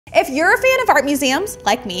If you're a fan of art museums,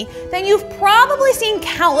 like me, then you've probably seen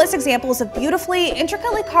countless examples of beautifully,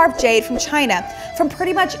 intricately carved jade from China, from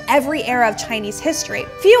pretty much every era of Chinese history.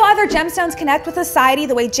 Few other gemstones connect with society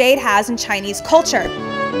the way jade has in Chinese culture.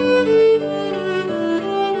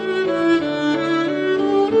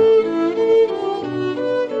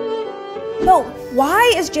 But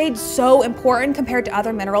why is jade so important compared to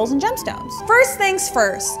other minerals and gemstones? First things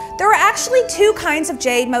first, there are actually two kinds of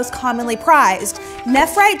jade most commonly prized,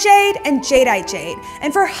 nephrite jade and jadeite jade.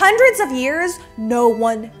 And for hundreds of years, no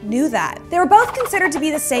one knew that. They were both considered to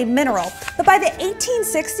be the same mineral, but by the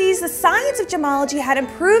 1860s, the science of gemology had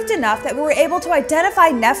improved enough that we were able to identify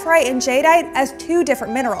nephrite and jadeite as two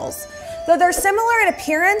different minerals. Though they're similar in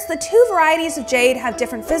appearance, the two varieties of jade have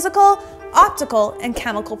different physical, optical, and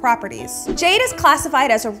chemical properties. Jade is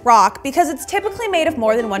classified as a rock because it's typically made of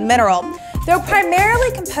more than one mineral. Though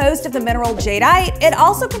primarily composed of the mineral jadeite, it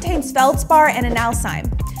also contains feldspar and analcime.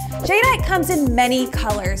 Jadeite comes in many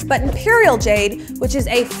colors, but imperial jade, which is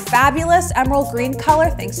a fabulous emerald green color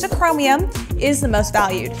thanks to chromium, is the most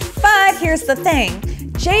valued. But here's the thing.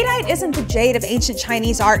 Jadeite isn't the jade of ancient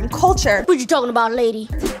Chinese art and culture. What you talking about, lady?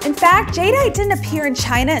 In fact, jadeite didn't appear in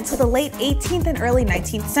China until the late 18th and early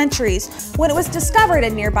 19th centuries, when it was discovered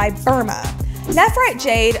in nearby Burma. Nephrite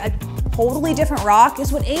jade, a totally different rock,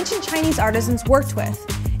 is what ancient Chinese artisans worked with.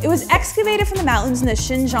 It was excavated from the mountains in the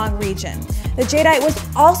Xinjiang region. The jadeite was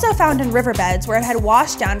also found in riverbeds where it had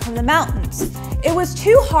washed down from the mountains. It was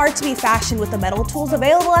too hard to be fashioned with the metal tools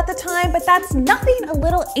available at the time, but that's nothing a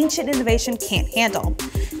little ancient innovation can't handle.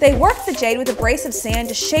 They worked the jade with abrasive sand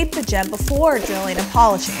to shape the gem before drilling and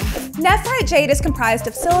polishing. Nephrite jade is comprised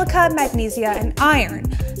of silica, magnesia, and iron.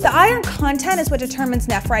 The iron content is what determines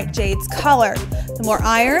nephrite jade's color. The more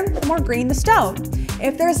iron, the more green the stone.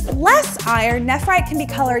 If there's less iron, nephrite can be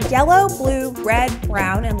colored yellow, blue, red,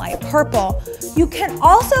 brown, and light purple. You can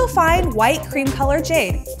also find white cream-colored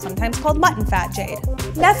jade, sometimes called mutton fat jade.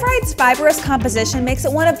 Nephrite's fibrous composition makes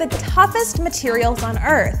it one of the toughest materials on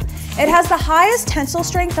Earth. It has the highest tensile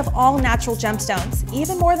strength of all natural gemstones,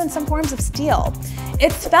 even more than some forms of steel.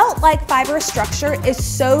 Its felt-like fibrous structure is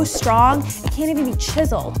so strong it can't even be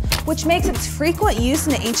chiseled, which makes its frequent use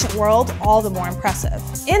in the ancient world all the more impressive.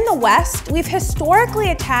 In the West, we've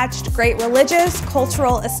historically attached great religious,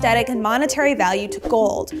 cultural, aesthetic, and monetary value to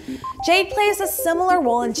gold. Jade plays a similar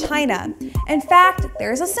role in China. In fact,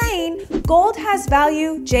 there's a saying, gold has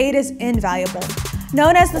value, jade is invaluable.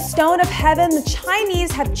 Known as the stone of heaven, the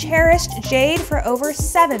Chinese have cherished jade for over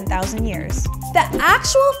 7,000 years. The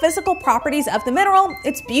actual physical properties of the mineral,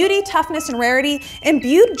 its beauty, toughness, and rarity,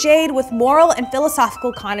 imbued jade with moral and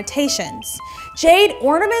philosophical connotations. Jade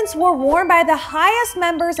ornaments were worn by the highest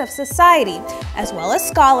members of society, as well as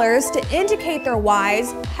scholars, to indicate their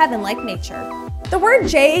wise, heaven-like nature. The word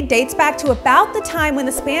jade dates back to about the time when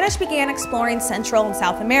the Spanish began exploring Central and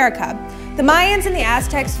South America. The Mayans and the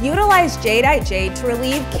Aztecs utilized jadeite jade to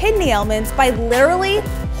relieve kidney ailments by literally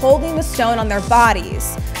holding the stone on their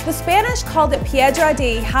bodies. The Spanish called it piedra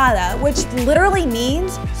de hijada, which literally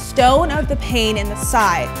means stone of the pain in the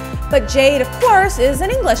side. But jade, of course, is an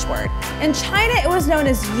English word. In China, it was known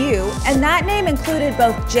as yew, and that name included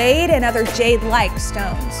both jade and other jade-like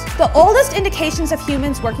stones. The oldest indications of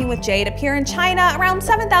humans working with jade appear in China around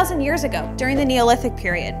 7,000 years ago, during the Neolithic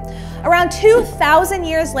period. Around 2,000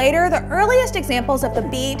 years later, the earliest examples of the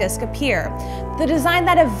bee disc appear, the design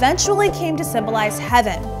that eventually came to symbolize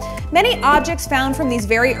heaven. Many objects found from these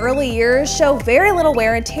very early years show very little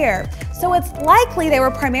wear and tear, so it's likely they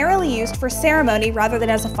were primarily used for ceremony rather than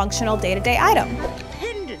as a functional day-to-day item. A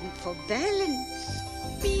pendant for balance.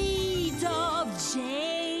 Beads of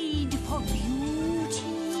jade for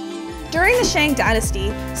beauty. During the Shang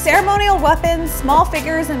Dynasty, ceremonial weapons, small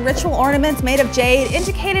figures, and ritual ornaments made of jade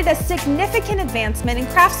indicated a significant advancement in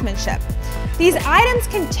craftsmanship. These items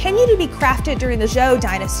continue to be crafted during the Zhou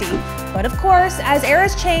dynasty, but of course, as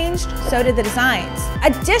eras changed, so did the designs.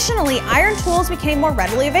 Additionally, iron tools became more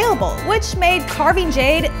readily available, which made carving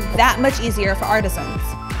jade that much easier for artisans.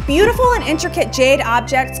 Beautiful and intricate jade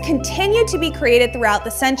objects continued to be created throughout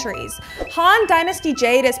the centuries. Han Dynasty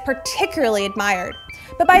jade is particularly admired.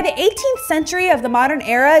 But by the 18th century of the modern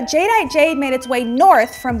era, jadeite jade made its way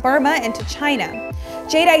north from Burma into China.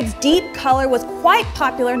 Jadeite's deep color was quite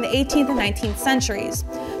popular in the 18th and 19th centuries.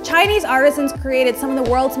 Chinese artisans created some of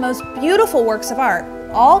the world's most beautiful works of art,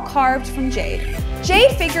 all carved from jade.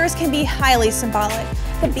 Jade figures can be highly symbolic.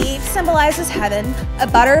 The bead symbolizes heaven, a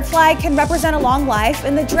butterfly can represent a long life,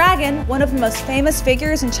 and the dragon, one of the most famous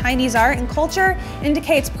figures in Chinese art and culture,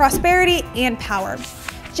 indicates prosperity and power.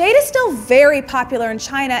 Jade is still very popular in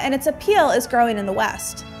China, and its appeal is growing in the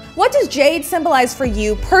West. What does jade symbolize for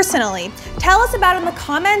you personally? Tell us about it in the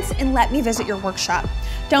comments and let me visit your workshop.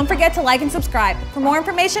 Don't forget to like and subscribe. For more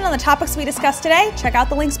information on the topics we discussed today, check out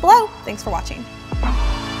the links below. Thanks for watching.